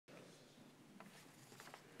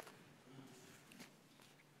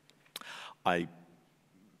I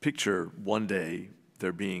picture one day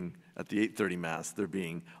there being, at the 8:30 Mass, there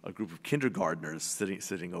being a group of kindergartners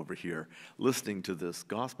sitting over here, listening to this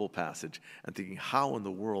gospel passage and thinking, how in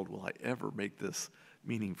the world will I ever make this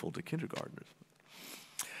meaningful to kindergartners?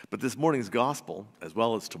 But this morning's gospel, as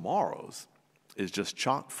well as tomorrow's, is just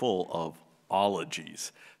chock full of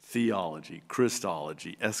ologies: theology,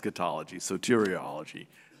 Christology, eschatology, soteriology.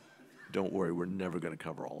 Don't worry, we're never going to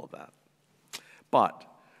cover all of that. But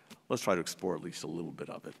let's try to explore at least a little bit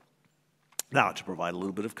of it. Now, to provide a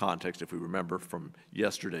little bit of context, if we remember from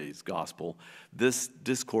yesterday's gospel, this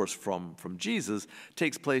discourse from Jesus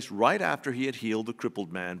takes place right after he had healed the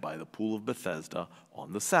crippled man by the pool of Bethesda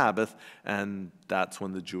on the Sabbath, and that's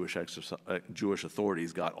when the Jewish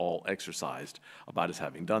authorities got all exercised about his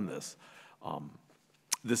having done this.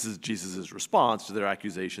 This is Jesus' response to their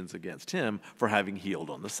accusations against him for having healed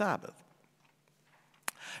on the Sabbath.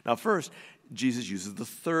 Now, first, Jesus uses the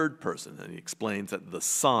third person, and he explains that the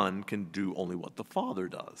Son can do only what the Father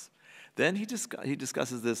does. Then he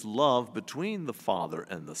discusses this love between the Father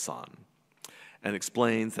and the Son, and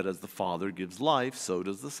explains that as the Father gives life, so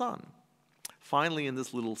does the Son. Finally, in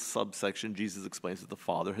this little subsection, Jesus explains that the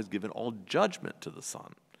Father has given all judgment to the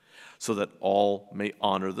Son, so that all may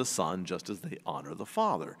honor the Son just as they honor the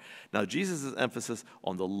Father. Now, Jesus' emphasis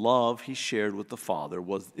on the love he shared with the Father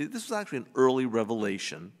was actually an early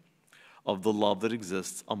revelation of the love that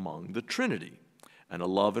exists among the Trinity, and a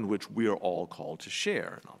love in which we are all called to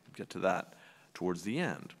share. And I'll get to that towards the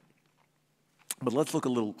end. But let's look a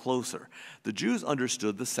little closer. The Jews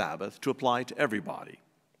understood the Sabbath to apply to everybody.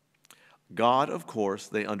 God, of course,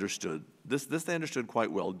 they understood, this they understood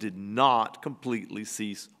quite well, did not completely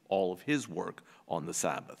cease all of his work on the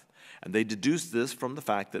Sabbath. And they deduced this from the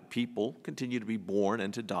fact that people continue to be born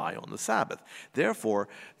and to die on the Sabbath. Therefore,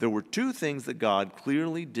 there were two things that God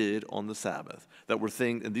clearly did on the Sabbath.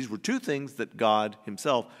 And these were two things that God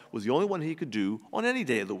himself was the only one he could do on any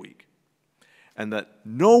day of the week, and that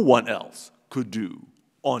no one else could do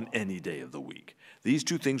on any day of the week. These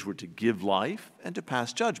two things were to give life and to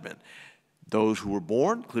pass judgment. Those who were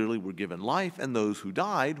born clearly were given life, and those who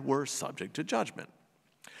died were subject to judgment.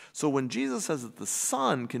 So when Jesus says that the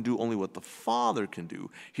Son can do only what the Father can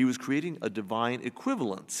do, he was creating a divine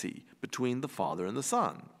equivalency between the Father and the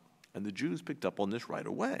Son. And the Jews picked up on this right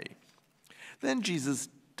away. Then Jesus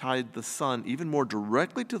tied the Son even more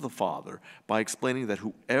directly to the Father by explaining that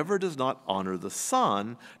whoever does not honor the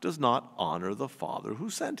Son does not honor the Father who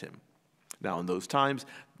sent him. Now, in those times,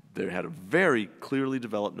 they had a very clearly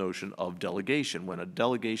developed notion of delegation. When a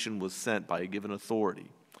delegation was sent by a given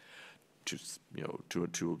authority to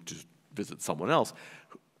visit someone else,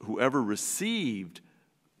 whoever received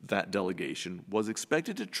that delegation was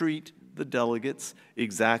expected to treat the delegates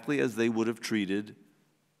exactly as they would have treated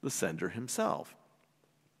the sender himself.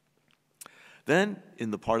 Then,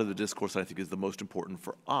 in the part of the discourse I think is the most important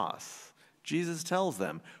for us, Jesus tells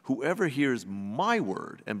them, whoever hears my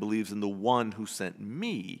word and believes in the one who sent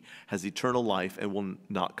me has eternal life and will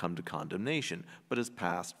not come to condemnation, but has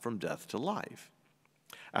passed from death to life.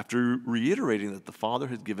 After reiterating that the Father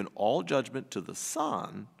has given all judgment to the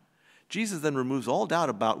Son, Jesus then removes all doubt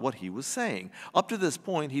about what he was saying. Up to this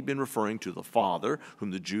point, he'd been referring to the Father,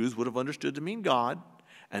 whom the Jews would have understood to mean God,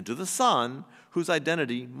 and to the Son, whose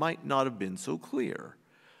identity might not have been so clear.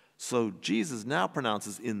 So Jesus now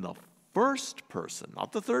pronounces in the first person,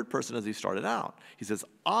 not the third person as he started out. He says,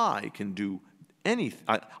 I cannot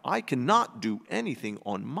do anything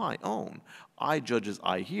on my own. I judge as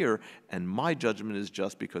I hear, and my judgment is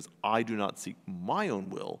just because I do not seek my own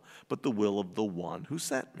will, but the will of the one who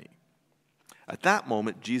sent me. At that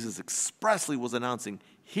moment, Jesus expressly was announcing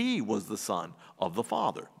he was the Son of the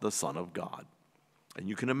Father, the Son of God. And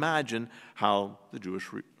you can imagine how the Jewish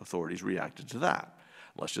authorities reacted to that.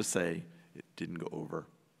 Let's just say it didn't go over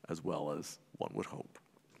as well as one would hope.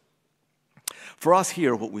 For us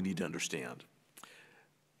here, what we need to understand,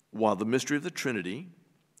 while the mystery of the Trinity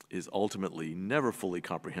is ultimately never fully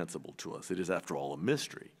comprehensible to us, it is, after all, a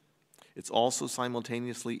mystery. It's also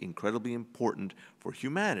simultaneously incredibly important for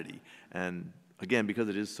humanity. And again, because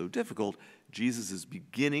it is so difficult, Jesus is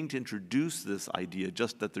beginning to introduce this idea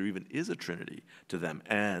just that there even is a Trinity to them,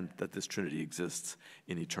 and that this Trinity exists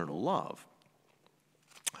in eternal love.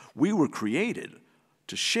 We were created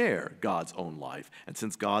to share God's own life. And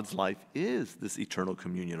since God's life is this eternal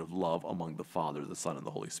communion of love among the Father, the Son, and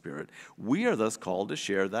the Holy Spirit, we are thus called to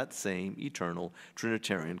share that same eternal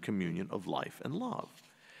Trinitarian communion of life and love.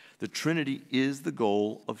 The Trinity is the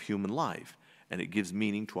goal of human life, and it gives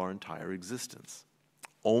meaning to our entire existence.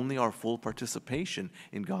 Only our full participation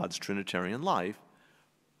in God's Trinitarian life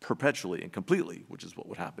perpetually and completely, which is what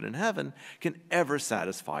would happen in heaven, can ever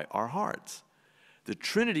satisfy our hearts. The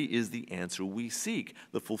Trinity is the answer we seek,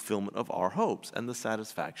 the fulfillment of our hopes and the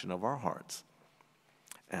satisfaction of our hearts.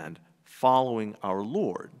 And following our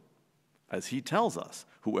Lord, as he tells us,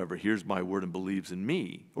 whoever hears my word and believes in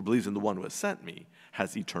me, or believes in the one who has sent me,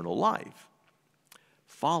 has eternal life.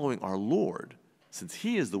 Following our Lord, since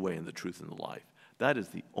he is the way and the truth and the life, that is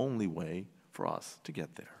the only way for us to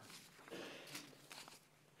get there.